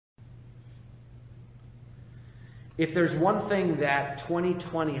If there's one thing that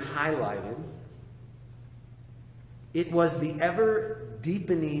 2020 highlighted, it was the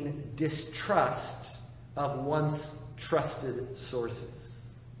ever-deepening distrust of once trusted sources.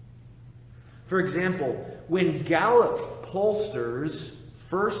 For example, when Gallup pollsters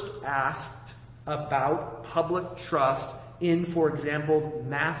first asked about public trust in, for example,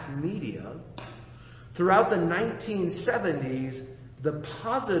 mass media, throughout the 1970s, the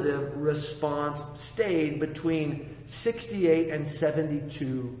positive response stayed between 68 and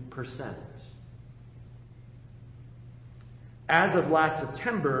 72%. As of last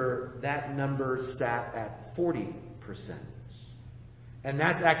September, that number sat at 40%. And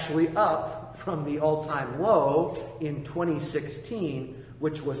that's actually up from the all-time low in 2016,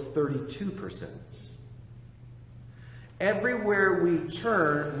 which was 32%. Everywhere we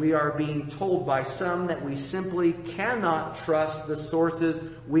turn, we are being told by some that we simply cannot trust the sources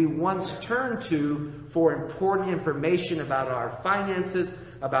we once turned to for important information about our finances,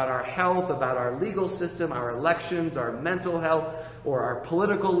 about our health, about our legal system, our elections, our mental health, or our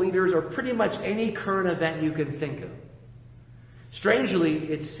political leaders, or pretty much any current event you can think of. Strangely,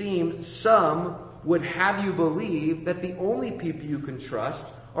 it seems some would have you believe that the only people you can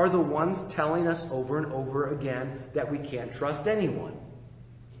trust are the ones telling us over and over again that we can't trust anyone.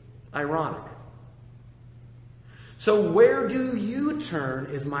 Ironic. So where do you turn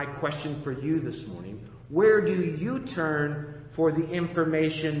is my question for you this morning. Where do you turn for the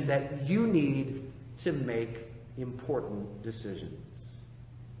information that you need to make important decisions?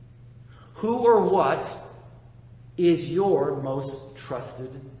 Who or what is your most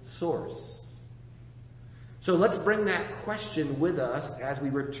trusted source? So let's bring that question with us as we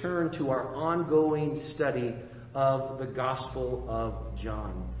return to our ongoing study of the Gospel of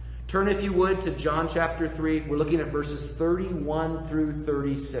John. Turn, if you would, to John chapter 3. We're looking at verses 31 through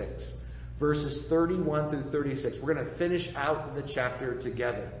 36. Verses 31 through 36. We're going to finish out the chapter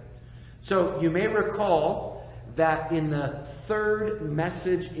together. So you may recall that in the third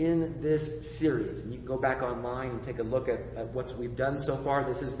message in this series, and you can go back online and take a look at what we've done so far.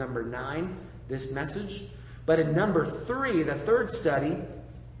 This is number 9, this message. But in number 3, the third study,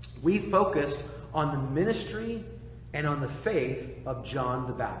 we focused on the ministry and on the faith of John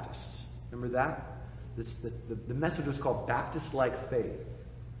the Baptist. Remember that? The message was called Baptist-like Faith.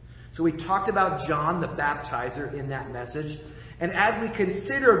 So we talked about John the Baptizer in that message. And as we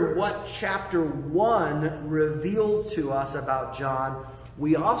considered what chapter 1 revealed to us about John,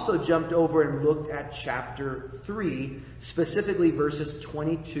 we also jumped over and looked at chapter 3, specifically verses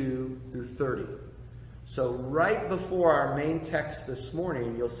 22 through 30. So right before our main text this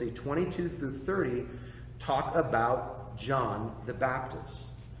morning, you'll see 22 through 30 talk about John the Baptist.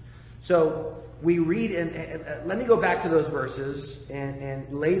 So we read, and let me go back to those verses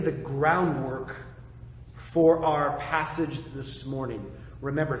and lay the groundwork for our passage this morning.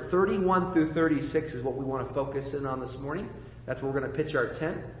 Remember, 31 through 36 is what we want to focus in on this morning. That's where we're going to pitch our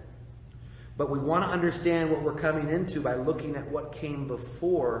tent. But we want to understand what we're coming into by looking at what came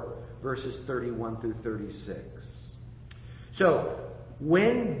before verses 31 through 36. So,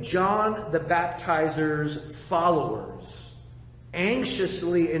 when John the Baptizer's followers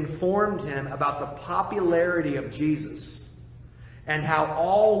anxiously informed him about the popularity of Jesus and how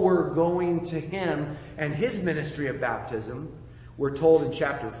all were going to him and his ministry of baptism, we're told in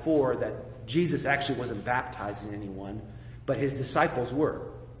chapter 4 that Jesus actually wasn't baptizing anyone, but his disciples were.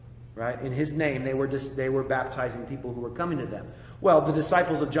 Right? In his name, they were baptizing people who were coming to them. Well, the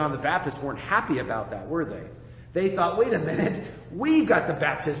disciples of John the Baptist weren't happy about that, were they? They thought, wait a minute, we've got the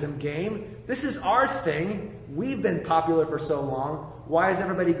baptism game. This is our thing. We've been popular for so long. Why is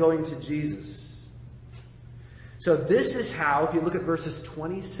everybody going to Jesus? So this is how, if you look at verses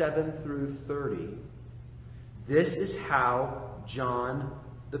 27 through 30, this is how John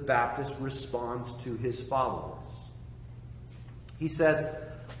the Baptist responds to his followers. He says,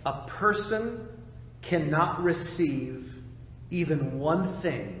 a person cannot receive even one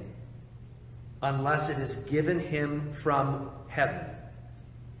thing unless it is given him from heaven.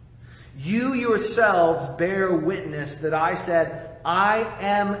 You yourselves bear witness that I said, I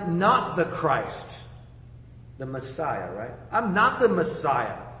am not the Christ, the Messiah, right? I'm not the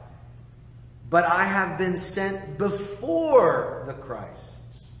Messiah, but I have been sent before the Christ.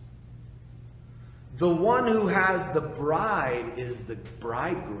 The one who has the bride is the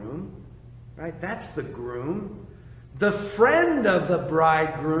bridegroom, right? That's the groom. The friend of the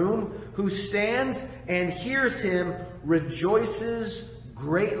bridegroom who stands and hears him rejoices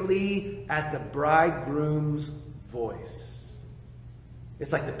greatly at the bridegroom's voice.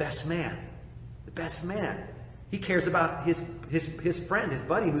 It's like the best man. The best man. He cares about his friend, his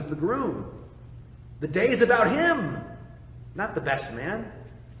buddy, who's the groom. The day is about him, not the best man.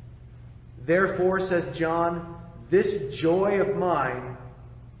 Therefore, says John, this joy of mine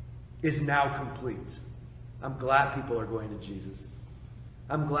is now complete. I'm glad people are going to Jesus.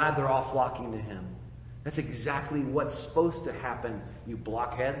 I'm glad they're all flocking to him. That's exactly what's supposed to happen, you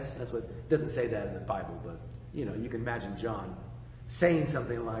blockheads. That's what, it doesn't say that in the Bible, but you can imagine John saying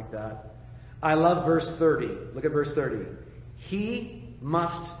something like that. I love verse 30. Look at verse 30. He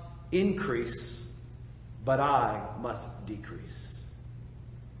must increase, but I must decrease.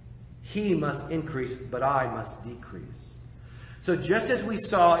 He must increase, but I must decrease. So just as we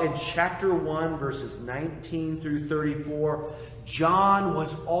saw in chapter 1, verses 19 through 34, John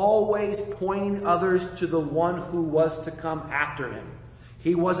was always pointing others to the one who was to come after him.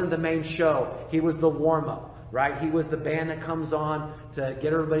 He wasn't the main show. He was the warm-up, right? He was the band that comes on to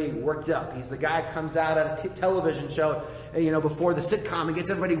get everybody worked up. He's the guy who comes out at a television show, before the sitcom and gets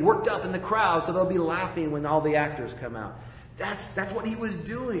everybody worked up in the crowd so they'll be laughing when all the actors come out. That's what he was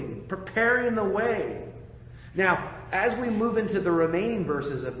doing, preparing the way. Now, as we move into the remaining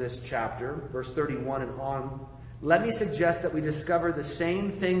verses of this chapter, verse 31 and on, let me suggest that we discover the same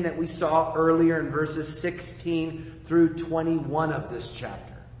thing that we saw earlier in verses 16 through 21 of this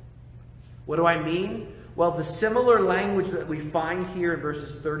chapter. What do I mean? Well, the similar language that we find here in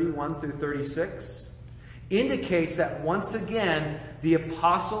verses 31 through 36 indicates that once again, the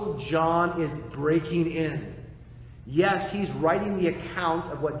Apostle John is breaking in. Yes, he's writing the account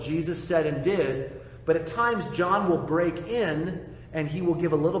of what Jesus said and did, but at times John will break in and he will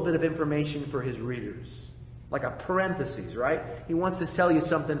give a little bit of information for his readers. Like a parenthesis, right? He wants to tell you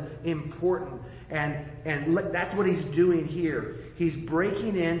something important. And that's what he's doing here. He's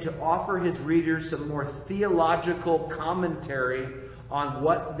breaking in to offer his readers some more theological commentary on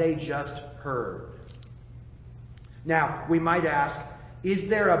what they just heard. Now, we might ask, is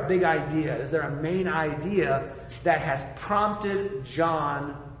there a big idea? Is there a main idea that has prompted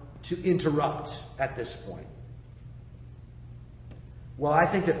John to interrupt at this point? Well, I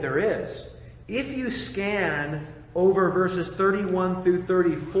think that there is. If you scan over verses 31 through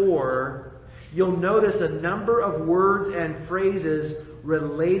 34, you'll notice a number of words and phrases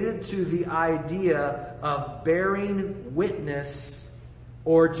related to the idea of bearing witness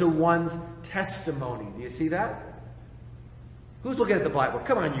or to one's testimony. Do you see that? Who's looking at the Bible?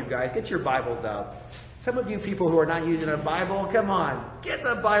 Come on, you guys, get your Bibles out. Some of you people who are not using a Bible, come on, get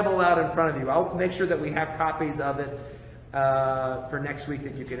the Bible out in front of you. I'll make sure that we have copies of it for next week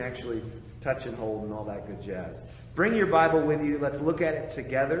that you can actually touch and hold and all that good jazz. Bring your Bible with you. Let's look at it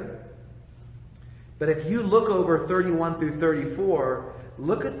together. But if you look over 31 through 34,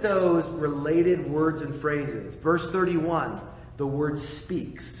 look at those related words and phrases. Verse 31, the word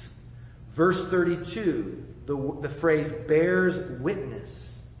speaks. Verse 32, the phrase bears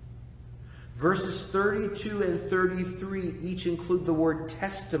witness. Verses 32 and 33 each include the word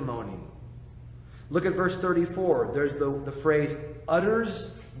testimony. Look at verse 34. There's the phrase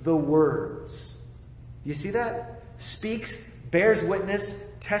utters the words. You see that? Speaks, bears witness,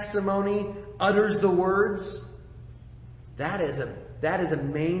 testimony, utters the words. That is a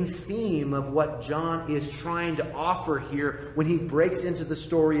main theme of what John is trying to offer here when he breaks into the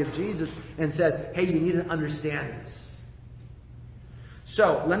story of Jesus and says, hey, you need to understand this.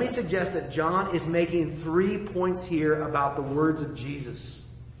 So, let me suggest that John is making 3 points here about the words of Jesus,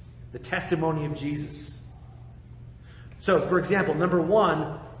 the testimony of Jesus. So, for example, number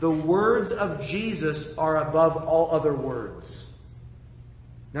 1, the words of Jesus are above all other words.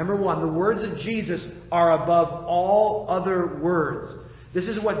 Number 1, the words of Jesus are above all other words. This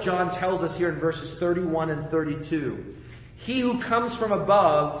is what John tells us here in verses 31 and 32. He who comes from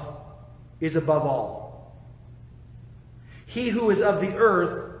above is above all. He who is of the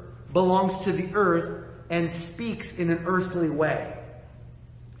earth belongs to the earth and speaks in an earthly way.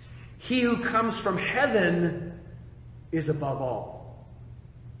 He who comes from heaven is above all.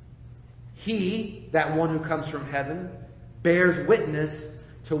 He, that one who comes from heaven, bears witness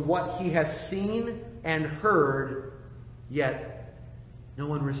to what he has seen and heard, yet no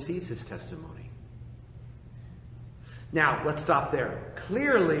one receives his testimony. Now, let's stop there.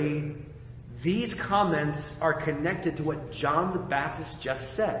 Clearly, these comments are connected to what John the Baptist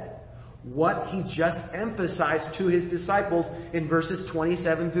just said, what he just emphasized to his disciples in verses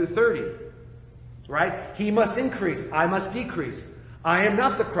 27 through 30. Right? He must increase, I must decrease. I am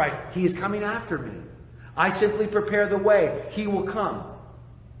not the Christ. He is coming after me. I simply prepare the way. He will come.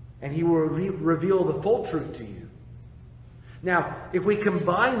 And he will reveal the full truth to you. Now, if we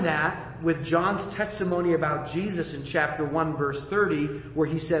combine that with John's testimony about Jesus in chapter 1, verse 30, where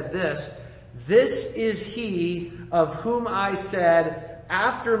he said this is he of whom I said,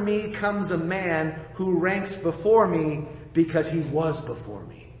 After me comes a man who ranks before me because he was before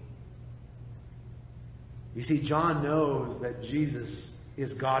me. You see, John knows that Jesus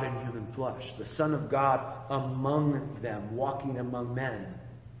is God in human flesh, the Son of God among them, walking among men.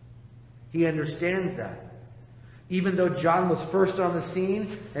 He understands that. Even though John was first on the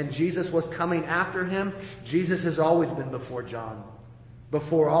scene and Jesus was coming after him, Jesus has always been before John,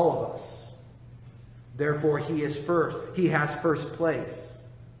 before all of us. Therefore, he is first. He has first place.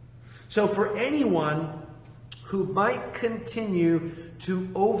 So for anyone who might continue to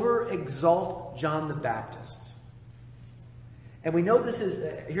over-exalt John the Baptist, and we know this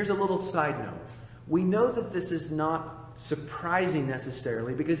is, here's a little side note. We know that this is not surprising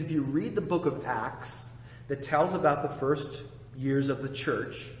necessarily, because if you read the book of Acts, that tells about the first years of the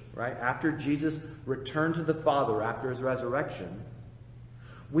church, right? After Jesus returned to the Father after his resurrection,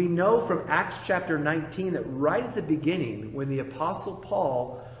 we know from Acts chapter 19 that right at the beginning, when the Apostle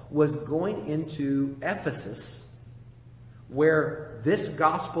Paul was going into Ephesus, where this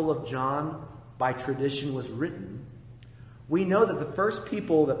Gospel of John by tradition was written, we know that the first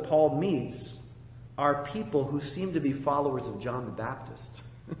people that Paul meets are people who seem to be followers of John the Baptist.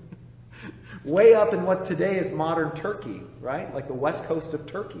 Way up in what today is modern Turkey, right? Like the west coast of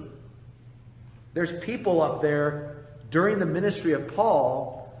Turkey. There's people up there during the ministry of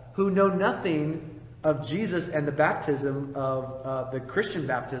Paul who know nothing of Jesus and the baptism of the Christian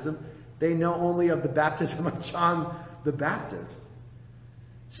baptism. They know only of the baptism of John the Baptist.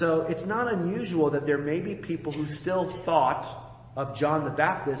 So it's not unusual that there may be people who still thought of John the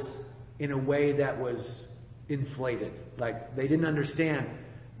Baptist in a way that was inflated. Like they didn't understand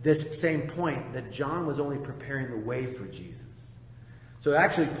this same point that John was only preparing the way for Jesus. So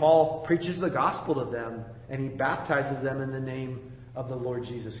actually Paul preaches the gospel to them and he baptizes them in the name of the Lord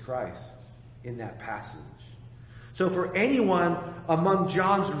Jesus Christ in that passage. So for anyone among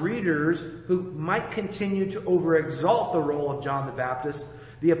John's readers who might continue to overexalt the role of John the Baptist,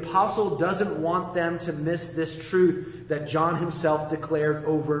 the apostle doesn't want them to miss this truth that John himself declared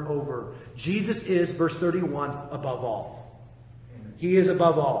over and over. Jesus is, verse 31, above all. He is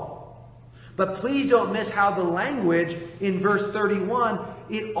above all. But please don't miss how the language in verse 31,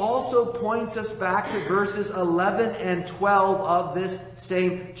 it also points us back to verses 11 and 12 of this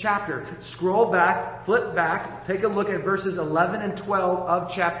same chapter. Scroll back, flip back, take a look at verses 11 and 12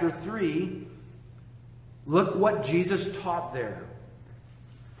 of chapter 3. Look what Jesus taught there.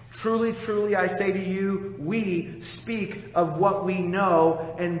 Truly, truly, I say to you, we speak of what we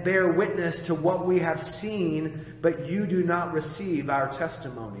know and bear witness to what we have seen, but you do not receive our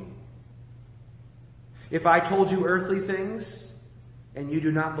testimony. If I told you earthly things and you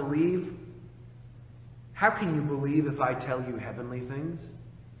do not believe, how can you believe if I tell you heavenly things?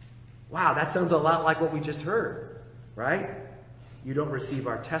 Wow, that sounds a lot like what we just heard, right? You don't receive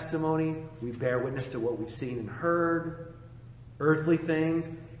our testimony. We bear witness to what we've seen and heard. Earthly things,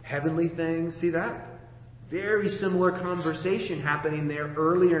 heavenly things. See that? Very similar conversation happening there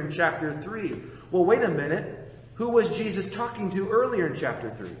earlier in chapter 3. Well, wait a minute. Who was Jesus talking to earlier in chapter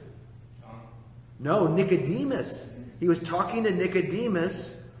 3? No, Nicodemus. He was talking to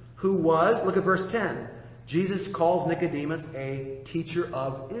Nicodemus, who was, look at verse 10. Jesus calls Nicodemus a teacher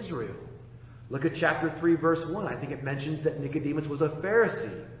of Israel. Look at chapter 3, verse 1. I think it mentions that Nicodemus was a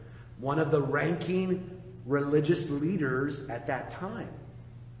Pharisee, one of the ranking religious leaders at that time.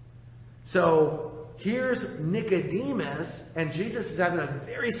 So here's Nicodemus, and Jesus is having a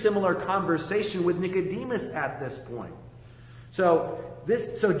very similar conversation with Nicodemus at this point. So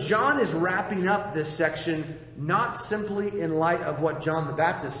John is wrapping up this section not simply in light of what John the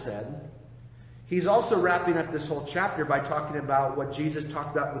Baptist said. He's also wrapping up this whole chapter by talking about what Jesus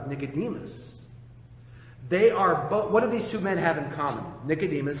talked about with Nicodemus. They are both, what do these two men have in common?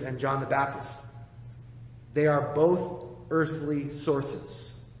 Nicodemus and John the Baptist. They are both earthly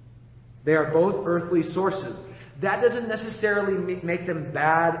sources. They are both earthly sources. That doesn't necessarily make them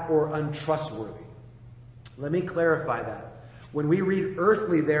bad or untrustworthy. Let me clarify that. When we read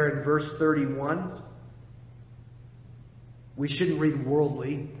earthly there in verse 31, we shouldn't read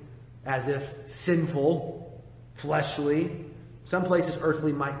worldly as if sinful, fleshly. Some places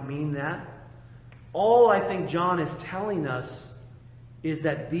earthly might mean that. All I think John is telling us is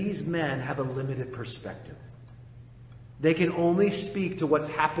that these men have a limited perspective. They can only speak to what's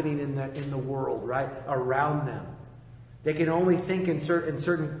happening in the world, right, around them. They can only think in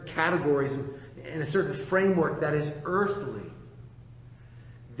certain categories, in a certain framework that is earthly.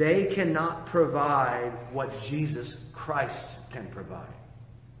 They cannot provide what Jesus Christ can provide.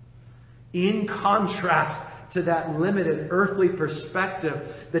 In contrast to that limited earthly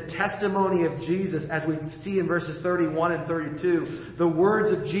perspective, the testimony of Jesus, as we see in verses 31 and 32, the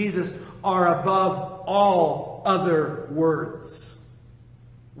words of Jesus are above all other words.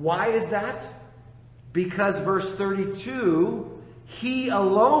 Why is that? Because verse 32, he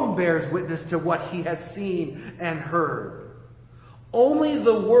alone bears witness to what he has seen and heard. Only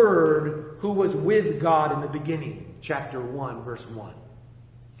the Word who was with God in the beginning, chapter 1, verse 1.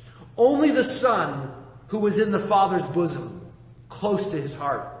 Only the Son who was in the Father's bosom, close to his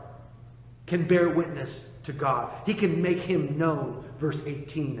heart, can bear witness to God. He can make him known, verse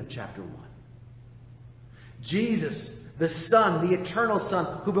 18 of chapter 1. Jesus, the Son, the eternal Son,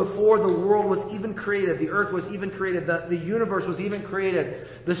 who before the world was even created, the earth was even created, the universe was even created,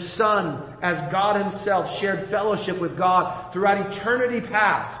 the Son, as God himself, shared fellowship with God throughout eternity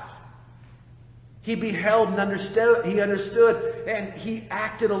past. He beheld and understood, and he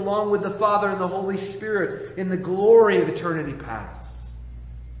acted along with the Father and the Holy Spirit in the glory of eternity past.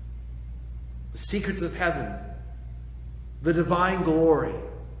 The secrets of heaven, the divine glory,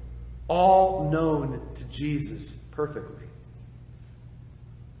 all known to Jesus perfectly.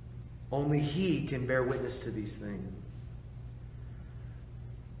 Only he can bear witness to these things.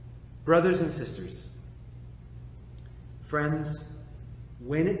 Brothers and sisters, friends,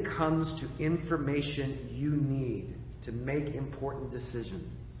 when it comes to information you need to make important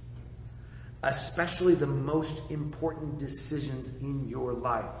decisions, especially the most important decisions in your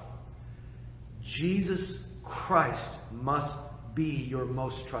life, Jesus Christ must be your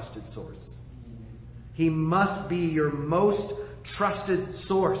most trusted source. He must be your most trusted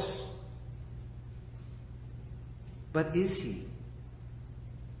source. But is he?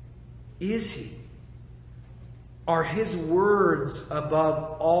 Is he? Are his words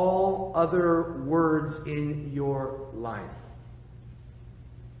above all other words in your life?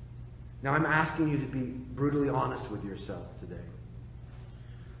 Now I'm asking you to be brutally honest with yourself today.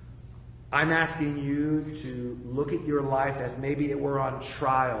 I'm asking you to look at your life as maybe it were on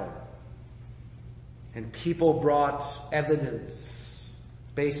trial, and people brought evidence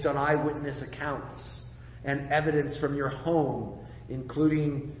based on eyewitness accounts and evidence from your home,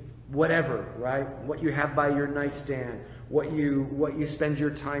 including whatever, right? What you have by your nightstand, what you spend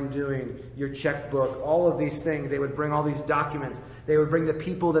your time doing, your checkbook, all of these things. They would bring all these documents. They would bring the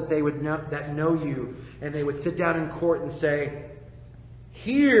people that they would know, that know you, and they would sit down in court and say,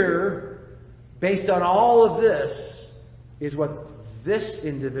 here, based on all of this, is what this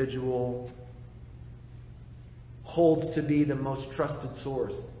individual holds to be the most trusted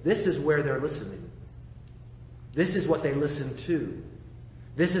source. This is where they're listening. This is what they listen to.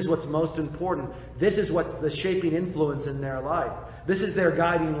 This is what's most important. This is what's the shaping influence in their life. This is their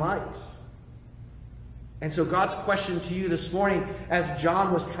guiding lights. And so God's question to you this morning, as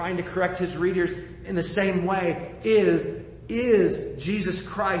John was trying to correct his readers in the same way, is Jesus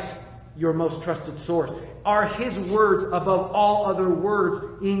Christ your most trusted source? Are his words above all other words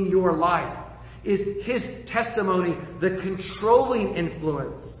in your life? Is his testimony the controlling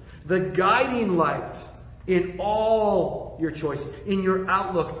influence, the guiding light in all your choices, in your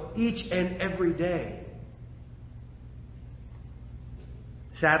outlook each and every day?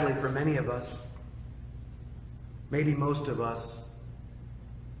 Sadly, for many of us, maybe most of us,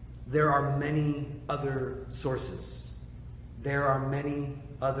 there are many other sources. There are many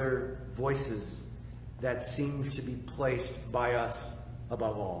other voices that seem to be placed by us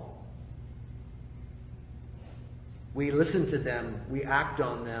above all. We listen to them, we act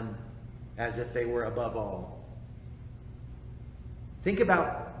on them as if they were above all. Think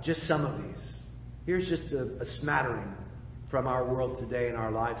about just some of these. Here's just a smattering from our world today and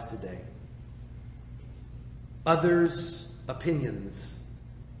our lives today. Others' opinions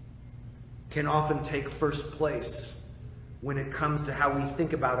can often take first place when it comes to how we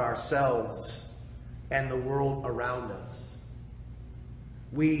think about ourselves and the world around us.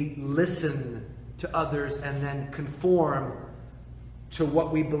 We listen to others and then conform to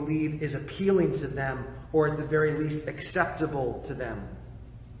what we believe is appealing to them, or at the very least acceptable to them.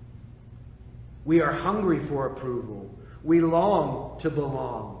 We are hungry for approval. We long to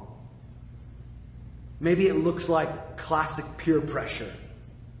belong. Maybe it looks like classic peer pressure.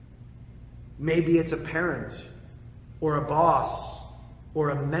 Maybe it's a parent or a boss or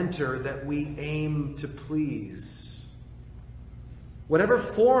a mentor that we aim to please. Whatever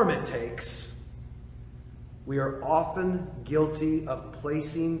form it takes, we are often guilty of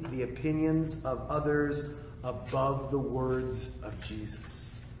placing the opinions of others above the words of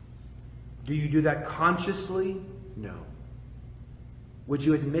Jesus. Do you do that consciously? No. Would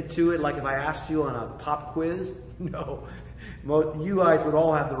you admit to it like if I asked you on a pop quiz? No. You guys would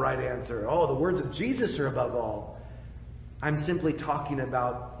all have the right answer. Oh, the words of Jesus are above all. I'm simply talking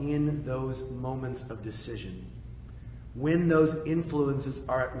about in those moments of decision. When those influences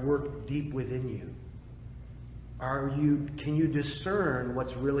are at work deep within you. Can you discern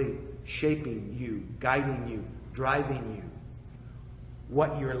what's really shaping you, guiding you, driving you?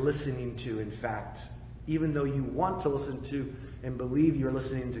 What you're listening to, in fact, even though you want to listen to and believe you're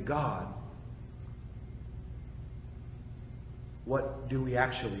listening to God. What do we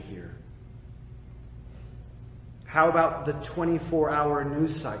actually hear? How about the 24-hour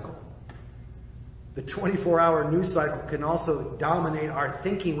news cycle? The 24-hour news cycle can also dominate our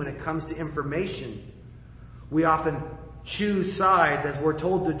thinking when it comes to information. We often choose sides, as we're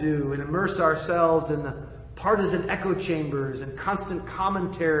told to do, and immerse ourselves in the partisan echo chambers and constant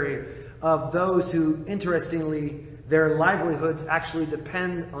commentary of those who, interestingly, their livelihoods actually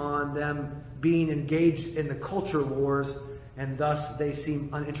depend on them being engaged in the culture wars, and thus they seem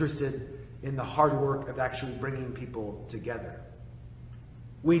uninterested in the hard work of actually bringing people together.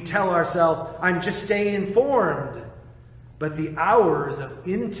 We tell ourselves, I'm just staying informed. But the hours of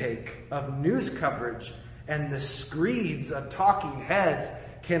intake of news coverage and the screeds of talking heads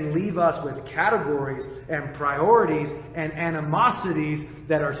can leave us with categories and priorities and animosities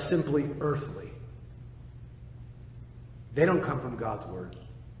that are simply earthly. They don't come from God's word.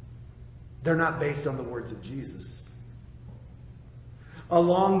 They're not based on the words of Jesus.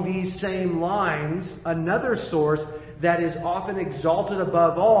 Along these same lines, another source that is often exalted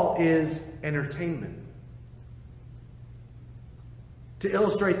above all is entertainment. To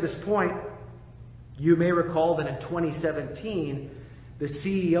illustrate this point, you may recall that in 2017, the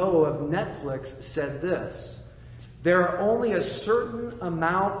CEO of Netflix said this: there are only a certain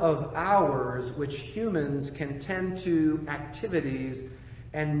amount of hours which humans can tend to activities,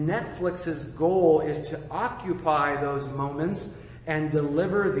 and Netflix's goal is to occupy those moments and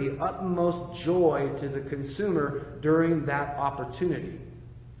deliver the utmost joy to the consumer during that opportunity.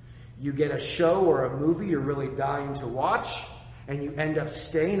 You get a show or a movie you're really dying to watch, and you end up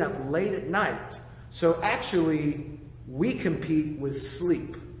staying up late at night. So actually, we compete with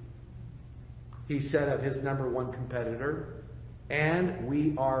sleep, he said of his number one competitor, and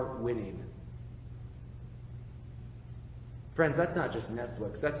we are winning. Friends, that's not just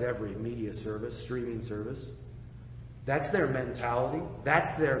Netflix. That's every media service, streaming service. That's their mentality.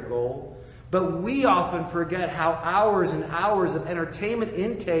 That's their goal. But we often forget how hours and hours of entertainment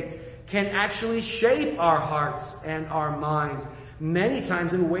intake can actually shape our hearts and our minds, many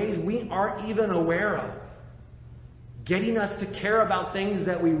times in ways we aren't even aware of. Getting us to care about things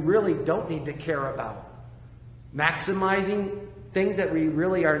that we really don't need to care about. Maximizing things that we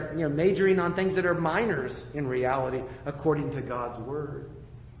really are, majoring on things that are minors in reality, according to God's word.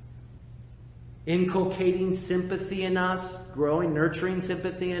 Inculcating sympathy in us, nurturing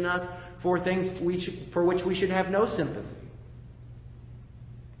sympathy in us for things for which we should have no sympathy.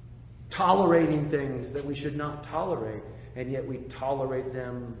 Tolerating things that we should not tolerate, and yet we tolerate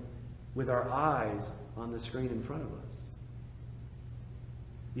them with our eyes on the screen in front of us.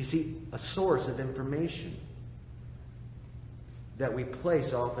 You see, a source of information that we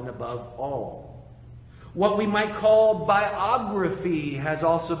place often above all. What we might call biography has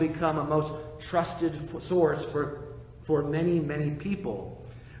also become a most trusted source for many, many people.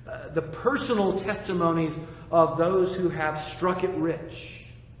 The personal testimonies of those who have struck it rich,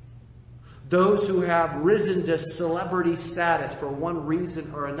 those who have risen to celebrity status for one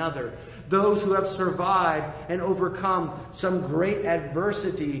reason or another, those who have survived and overcome some great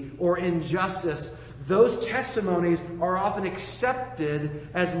adversity or injustice. Those testimonies are often accepted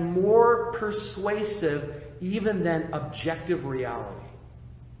as more persuasive even than objective reality.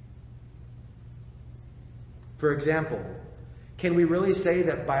 For example, can we really say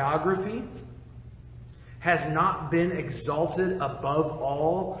that biography has not been exalted above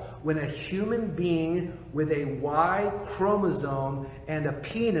all when a human being with a Y chromosome and a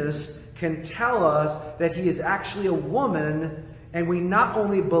penis can tell us that he is actually a woman, and we not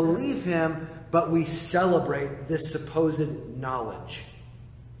only believe him, but we celebrate this supposed knowledge?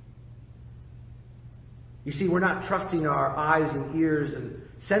 You see, we're not trusting our eyes and ears and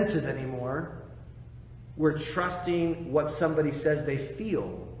senses anymore. We're trusting what somebody says they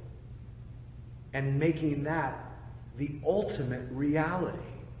feel and making that the ultimate reality.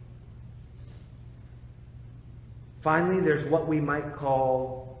 Finally, there's what we might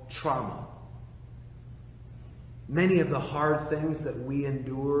call trauma. Many of the hard things that we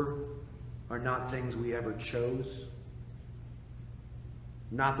endure are not things we ever chose.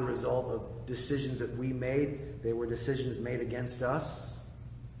 Not the result of decisions that we made. They were decisions made against us.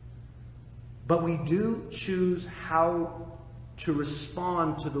 But we do choose how to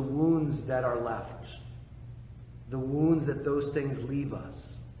respond to the wounds that are left. The wounds that those things leave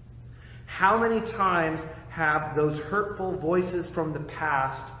us. How many times have those hurtful voices from the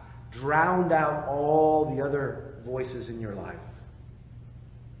past drowned out all the other voices in your life?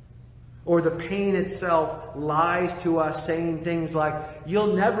 Or the pain itself lies to us saying things like,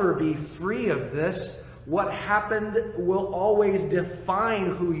 you'll never be free of this. What happened will always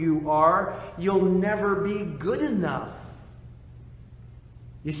define who you are. You'll never be good enough.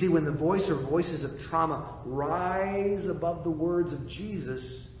 You see, when the voice or voices of trauma rise above the words of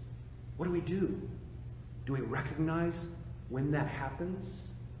Jesus, what do? Do we recognize when that happens?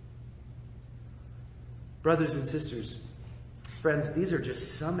 Brothers and sisters, friends, these are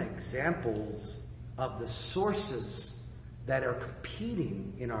just some examples of the sources that are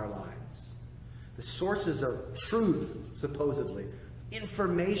competing in our lives. The sources of truth, supposedly,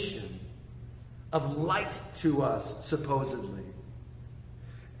 information, of light to us, supposedly.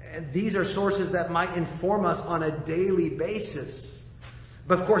 And these are sources that might inform us on a daily basis.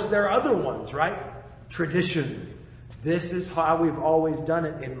 But of course, there are other ones, right? Tradition. This is how we've always done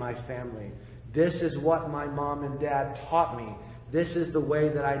it in my family. This is what my mom and dad taught me. This is the way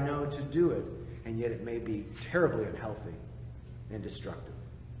that I know to do it. And yet it may be terribly unhealthy and destructive.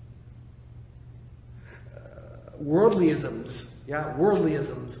 Worldlyisms.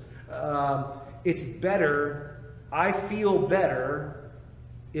 It's better, I feel better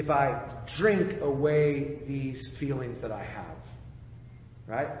if I drink away these feelings that I have.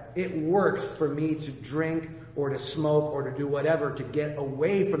 Right? It works for me to drink or to smoke or to do whatever to get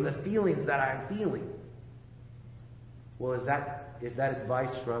away from the feelings that I'm feeling. Well, is that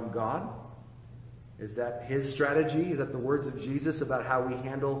advice from God? Is that His strategy? Is that the words of Jesus about how we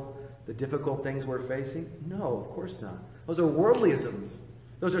handle the difficult things we're facing? No, of course not. Those are worldlyisms.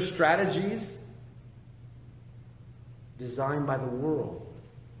 Those are strategies designed by the world.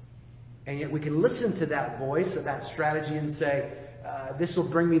 And yet we can listen to that voice or that strategy and say, this will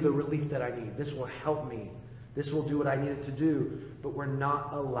bring me the relief that I need. This will help me. This will do what I need it to do. But we're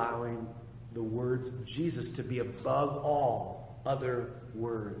not allowing the words of Jesus to be above all other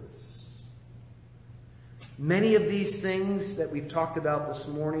words. Many of these things that we've talked about this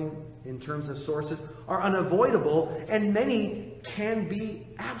morning in terms of sources are unavoidable, and many can be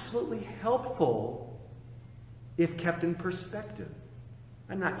absolutely helpful if kept in perspective.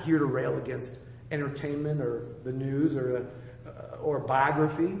 I'm not here to rail against entertainment or the news or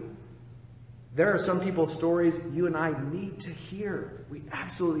biography. There are some people's stories you and I need to hear. We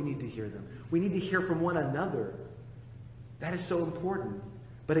absolutely need to hear them. We need to hear from one another. That is so important.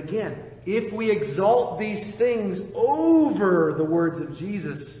 But again, if we exalt these things over the words of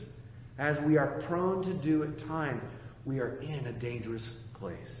Jesus, as we are prone to do at times, we are in a dangerous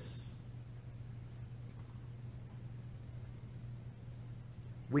place.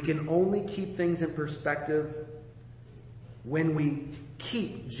 We can only keep things in perspective when we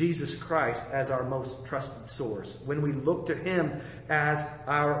keep Jesus Christ as our most trusted source. When we look to Him as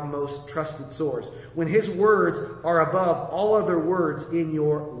our most trusted source. When His words are above all other words in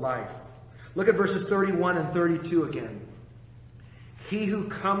your life. Look at verses 31 and 32 again. He who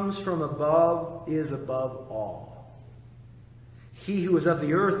comes from above is above all. He who is of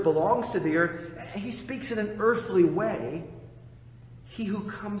the earth belongs to the earth. He speaks in an earthly way. He who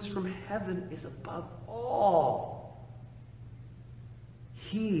comes from heaven is above all.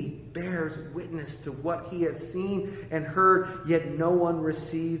 He bears witness to what he has seen and heard, yet no one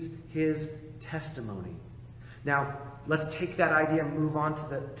receives his testimony. Now, let's take that idea and move on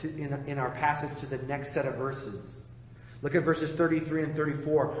in our passage to the next set of verses. Look at verses 33 and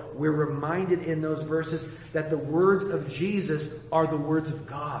 34. We're reminded in those verses that the words of Jesus are the words of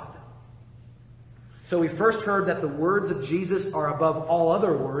God. So we first heard that the words of Jesus are above all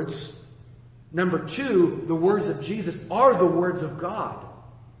other words. Number two, the words of Jesus are the words of God.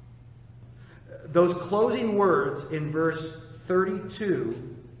 Those closing words in verse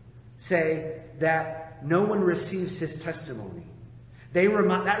 32 say that no one receives his testimony.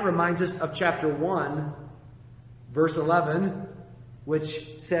 That reminds us of chapter 1, verse 11,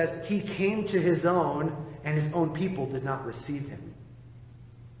 which says, He came to His own, and His own people did not receive Him.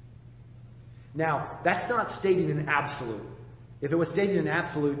 Now, that's not stating an absolute. If it was stating an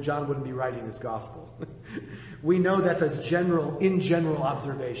absolute, John wouldn't be writing his gospel. We know that's in general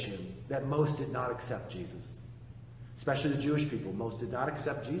observation, that most did not accept Jesus. Especially the Jewish people. Most did not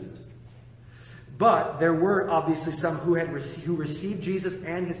accept Jesus. But there were obviously some who received Jesus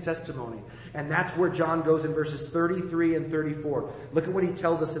and His testimony. And that's where John goes in verses 33 and 34. Look at what he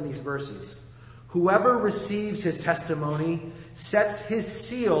tells us in these verses. Whoever receives his testimony sets his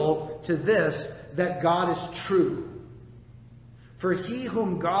seal to this, that God is true. For he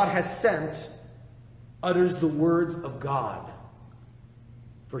whom God has sent utters the words of God,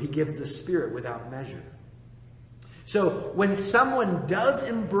 for he gives the Spirit without measure. So when someone does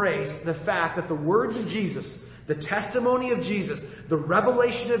embrace the fact that the words of Jesus, the testimony of Jesus, the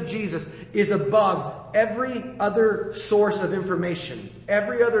revelation of Jesus is above every other source of information,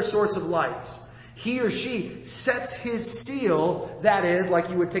 every other source of light, he or she sets his seal, that is, like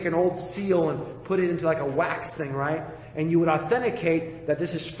you would take an old seal and put it into like a wax thing, right? And you would authenticate that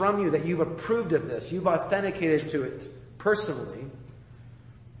this is from you, that you've approved of this. You've authenticated to it personally,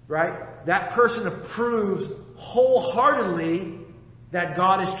 right? That person approves wholeheartedly that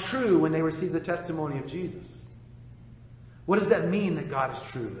God is true when they receive the testimony of Jesus. What does that mean, that God is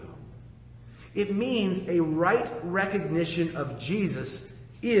true, though? It means a right recognition of Jesus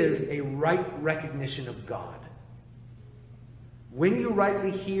is a right recognition of God. When you rightly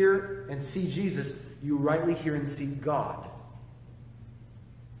hear and see Jesus, you rightly hear and see God.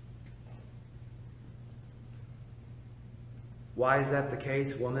 Why is that the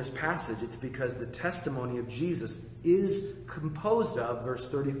case? Well, in this passage, it's because the testimony of Jesus is composed of, verse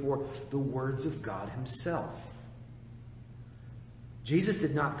 34, the words of God himself. Jesus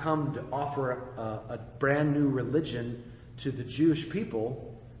did not come to offer a brand new religion to the Jewish people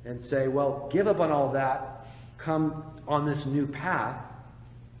and say, well, give up on all that, come on this new path.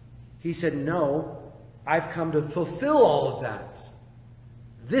 He said, no, I've come to fulfill all of that.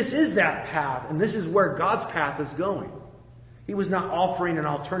 This is that path, and this is where God's path is going. He was not offering an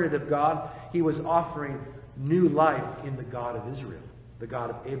alternative God. He was offering new life in the God of Israel, the God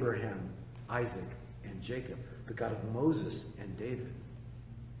of Abraham, Isaac, and Jacob, the God of Moses and David.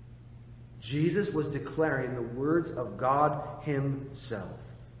 Jesus was declaring the words of God himself.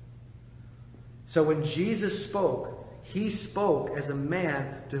 So when Jesus spoke, he spoke as a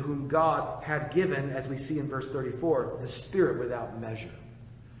man to whom God had given, as we see in verse 34, the Spirit without measure.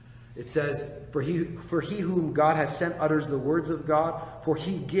 It says, for he whom God has sent utters the words of God, for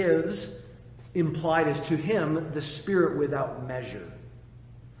he gives, implied is to him, the Spirit without measure.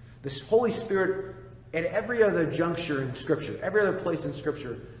 This Holy Spirit, at every other juncture in Scripture, every other place in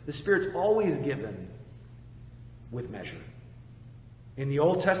Scripture, the Spirit's always given with measure. In the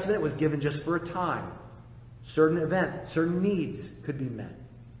Old Testament, it was given just for a time. Certain event, certain needs could be met.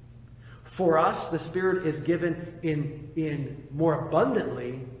 For us, the Spirit is given in more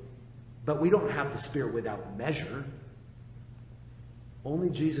abundantly, but we don't have the Spirit without measure. Only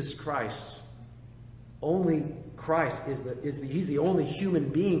Jesus Christ, he's the only human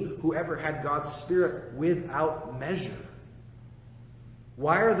being who ever had God's Spirit without measure.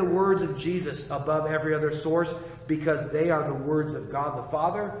 Why are the words of Jesus above every other source? Because they are the words of God the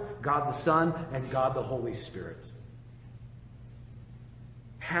Father, God the Son, and God the Holy Spirit.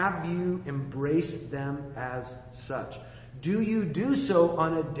 Have you embraced them as such? Do you do so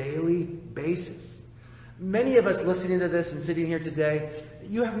on a daily basis? Many of us listening to this and sitting here today,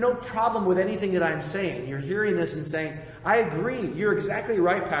 you have no problem with anything that I'm saying. You're hearing this and saying, I agree. You're exactly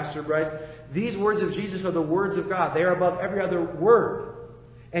right, Pastor Bryce. These words of Jesus are the words of God. They are above every other word.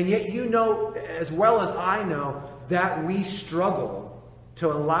 And yet you know as well as I know that we struggle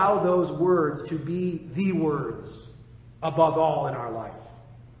to allow those words to be the words above all in our life,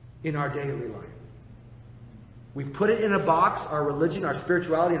 in our daily life. We put it in a box, our religion, our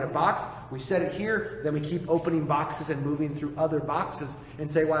spirituality in a box. We set it here, then we keep opening boxes and moving through other boxes and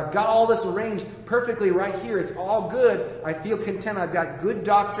say, well, I've got all this arranged perfectly right here. It's all good. I feel content. I've got good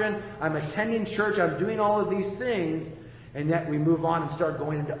doctrine. I'm attending church. I'm doing all of these things. And yet we move on and start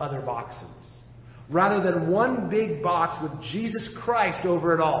going into other boxes. Rather than one big box with Jesus Christ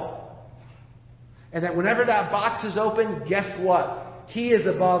over it all. And that whenever that box is open, guess what? He is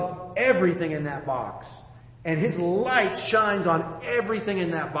above everything in that box. And his light shines on everything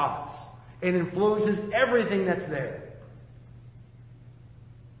in that box. And influences everything that's there.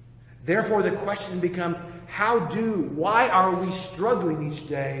 Therefore the question becomes, why are we struggling each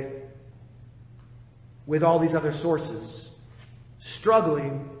day with all these other sources,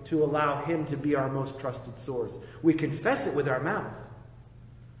 struggling to allow him to be our most trusted source? We confess it with our mouth,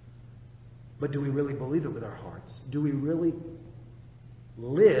 but do we really believe it with our hearts? Do we really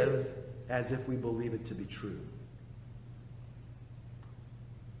live as if we believe it to be true?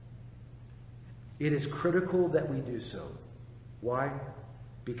 It is critical that we do so. Why?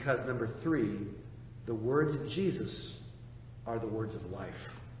 Because number 3, the words of Jesus are the words of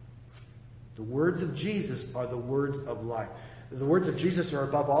life. The words of Jesus are the words of life. The words of Jesus are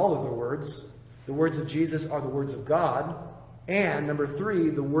above all other words. The words of Jesus are the words of God. And number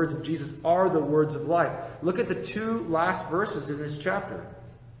 3, the words of Jesus are the words of life. Look at the 2 last verses in this chapter.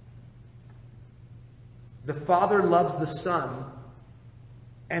 The Father loves the Son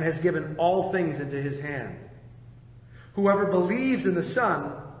and has given all things into his hand. Whoever believes in the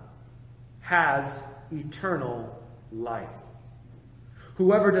Son has eternal life.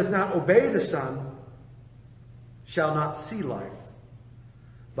 Whoever does not obey the Son shall not see life,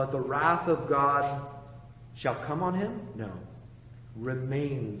 but the wrath of God shall come on him? No,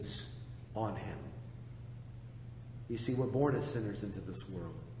 remains on him. You see, we're born as sinners into this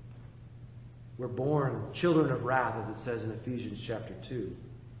world. We're born children of wrath, as it says in Ephesians chapter 2.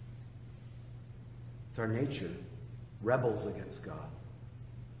 It's our nature, rebels against God.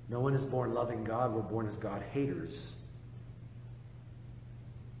 No one is born loving God. We're born as God haters.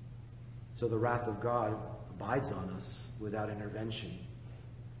 So the wrath of God abides on us without intervention.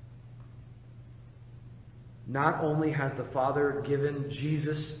 Not only has the Father given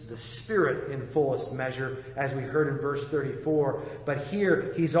Jesus the Spirit in fullest measure, as we heard in verse 34, but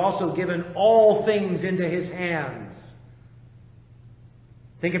here he's also given all things into his hands.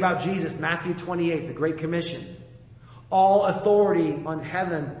 Think about Jesus, Matthew 28, the Great Commission. All authority on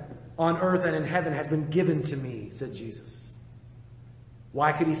heaven, on earth and in heaven has been given to me, said Jesus.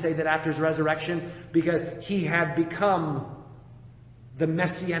 Why could he say that after his resurrection? Because he had become the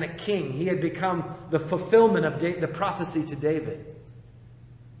Messianic king. He had become the fulfillment of the prophecy to David.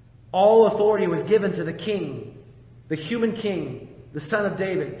 All authority was given to the king, the human king, the son of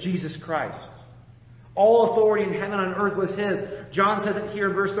David, Jesus Christ. All authority in heaven and on earth was his. John says it here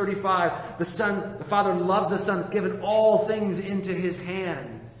in verse 35. The Father loves the Son. It's given all things into his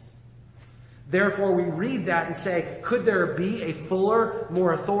hands. Therefore, we read that and say, could there be a fuller,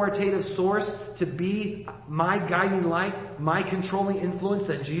 more authoritative source to be my guiding light, my controlling influence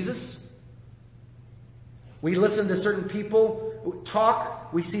than Jesus? We listen to certain people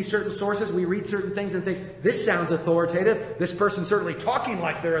talk, we see certain sources, we read certain things and think, this sounds authoritative. This person's certainly talking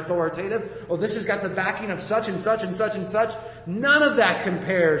like they're authoritative. Oh, this has got the backing of such and such and such and such. None of that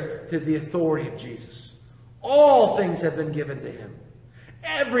compares to the authority of Jesus. All things have been given to him.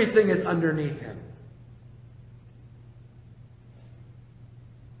 Everything is underneath him.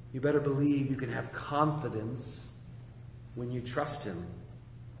 You better believe you can have confidence when you trust him,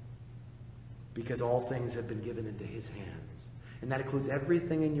 because all things have been given into his hands. And that includes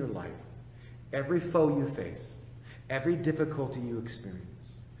everything in your life, every foe you face, every difficulty you experience,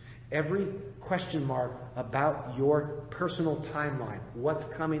 every question mark about your personal timeline, what's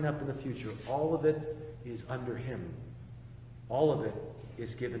coming up in the future. All of it is under him. All of it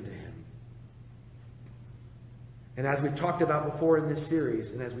is given to him. And as we've talked about before in this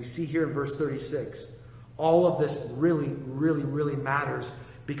series, and as we see here in verse 36, all of this really, really, really matters,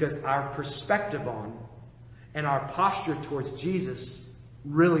 because our perspective on and our posture towards Jesus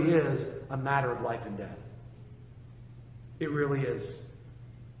really is a matter of life and death. It really is.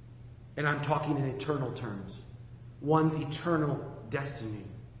 And I'm talking in eternal terms. One's eternal destiny.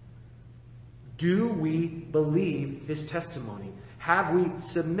 Do we believe his testimony? Have we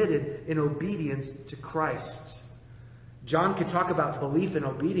submitted in obedience to Christ? John could talk about belief and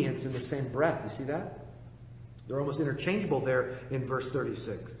obedience in the same breath. You see that? They're almost interchangeable there in verse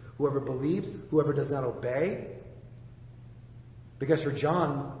 36. Whoever believes, whoever does not obey. Because for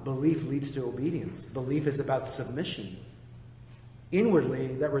John, belief leads to obedience. Belief is about submission.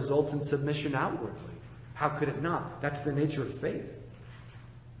 Inwardly, that results in submission outwardly. How could it not? That's the nature of faith.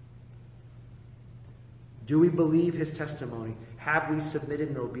 Do we believe his testimony? Have we submitted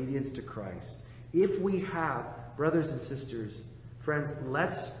in obedience to Christ? If we have, brothers and sisters, friends,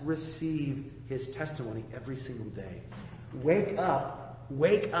 let's receive his testimony every single day. Wake up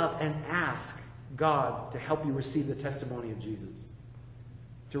and ask God to help you receive the testimony of Jesus.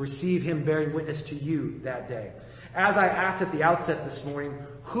 To receive him bearing witness to you that day. As I asked at the outset this morning,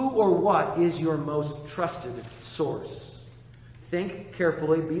 who or what is your most trusted source? Think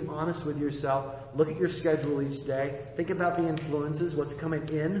carefully, be honest with yourself, look at your schedule each day, think about the influences, what's coming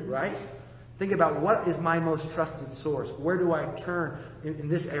in, right? Think about, what is my most trusted source? Where do I turn in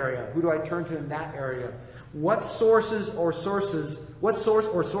this area? Who do I turn to in that area? What source or sources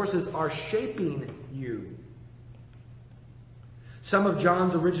are shaping you? Some of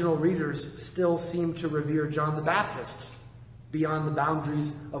John's original readers still seem to revere John the Baptist beyond the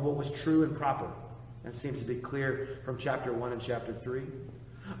boundaries of what was true and proper. That seems to be clear from chapter 1 and chapter 3.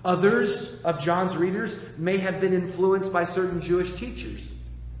 Others of John's readers may have been influenced by certain Jewish teachers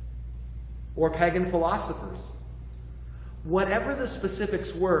or pagan philosophers. Whatever the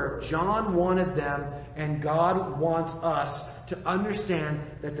specifics were, John wanted them, and God wants us to understand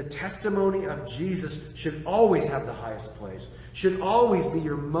that the testimony of Jesus should always have the highest place, should always be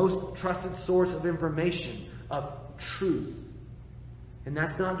your most trusted source of information, of truth. And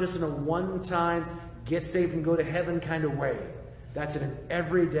that's not just in a one-time, get saved and go to heaven kind of way. That's in an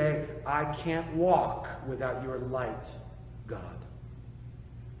everyday, I can't walk without your light, God.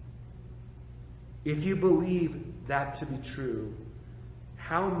 If you believe that to be true,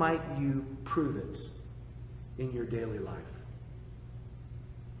 how might you prove it in your daily life?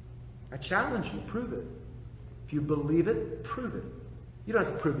 I challenge you, prove it. If you believe it, prove it. You don't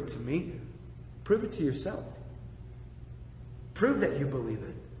have to prove it to me. Prove it to yourself. Prove that you believe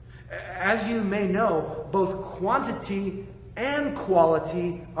it. As you may know, both quantity and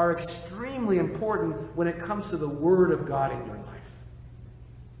quality are extremely important when it comes to the Word of God in your life.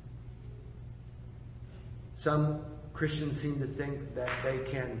 Some Christians seem to think that they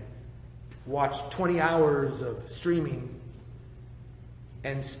can watch 20 hours of streaming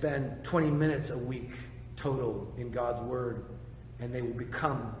and spend 20 minutes a week total in God's Word, and they will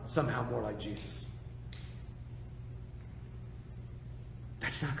become somehow more like Jesus.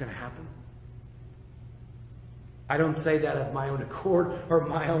 That's not going to happen. I don't say that of my own accord or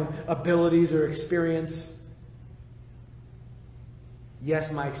my own abilities or experience.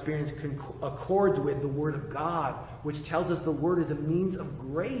 Yes, my experience accords with the Word of God, which tells us the Word is a means of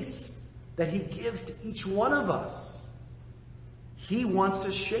grace that He gives to each one of us. He wants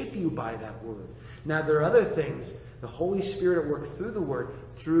to shape you by that Word. Now, there are other things. The Holy Spirit at work through the Word,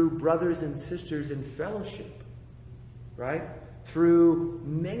 through brothers and sisters in fellowship, right? Through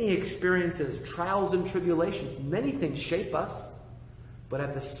many experiences, trials and tribulations. Many things shape us, but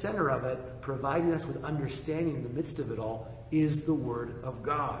at the center of it, providing us with understanding in the midst of it all, is the Word of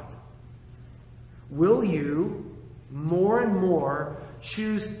God. Will you more and more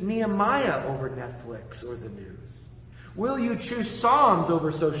choose Nehemiah over Netflix or the news? Will you choose Psalms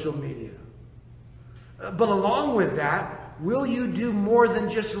over social media? But along with that, will you do more than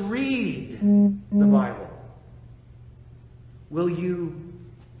just read the Bible? Will you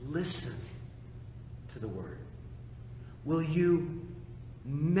listen to the Word? Will you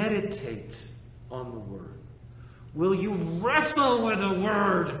meditate on the Word? Will you wrestle with the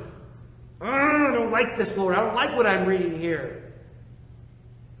Word? Oh, I don't like this, Lord. I don't like what I'm reading here.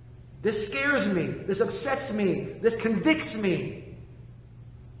 This scares me. This upsets me. This convicts me.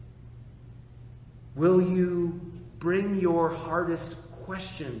 Will you bring your hardest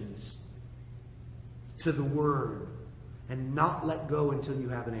questions to the Word and not let go until you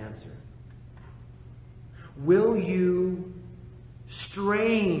have an answer? Will you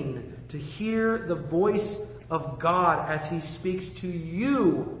strain to hear the voice of God as He speaks to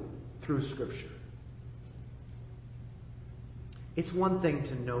you through Scripture? It's one thing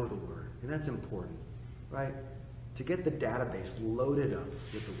to know the Word, and that's important, right? To get the database loaded up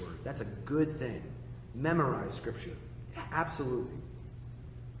with the Word, that's a good thing. Memorize Scripture, absolutely.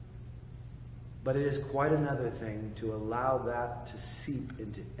 But it is quite another thing to allow that to seep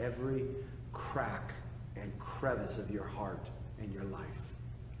into every crack and crevice of your heart and your life.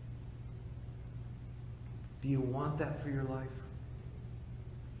 Do you want that for your life?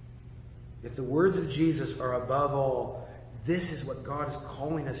 If the words of Jesus are above all, this is what God is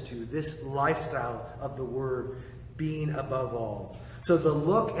calling us to, this lifestyle of the Word being above all. So the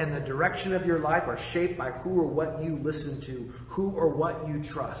look and the direction of your life are shaped by who or what you listen to, who or what you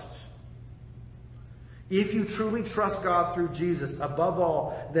trust. If you truly trust God through Jesus above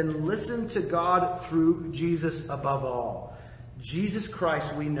all, then listen to God through Jesus above all. Jesus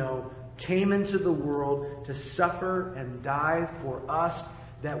Christ, we know, came into the world to suffer and die for us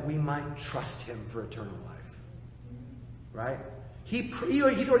that we might trust Him for eternal life. Right?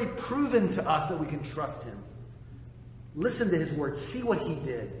 He's already proven to us that we can trust Him. Listen to His word. See what He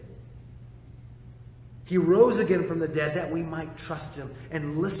did. He rose again from the dead that we might trust Him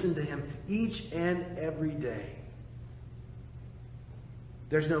and listen to Him each and every day.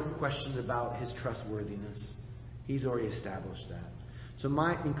 There's no question about His trustworthiness. He's already established that. So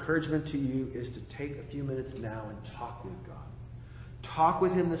my encouragement to you is to take a few minutes now and talk with God. Talk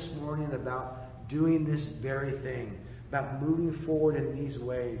with Him this morning about doing this very thing, about moving forward in these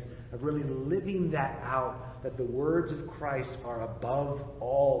ways, of really living that out, that the words of Christ are above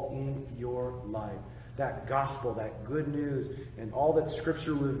all in your life. That gospel, that good news, and all that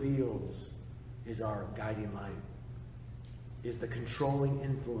Scripture reveals is our guiding light, is the controlling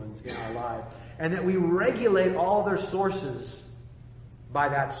influence in our lives. And that we regulate all their sources by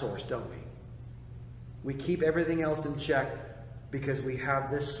that source, don't we? We keep everything else in check because we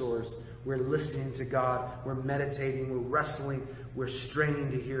have this source. We're listening to God. We're meditating. We're wrestling. We're straining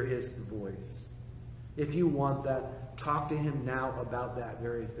to hear His voice. If you want that, talk to Him now about that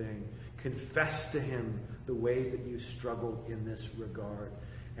very thing. Confess to Him the ways that you struggled in this regard.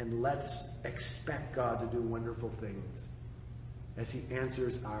 And let's expect God to do wonderful things as He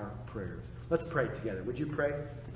answers our prayers. Let's pray together. Would you pray?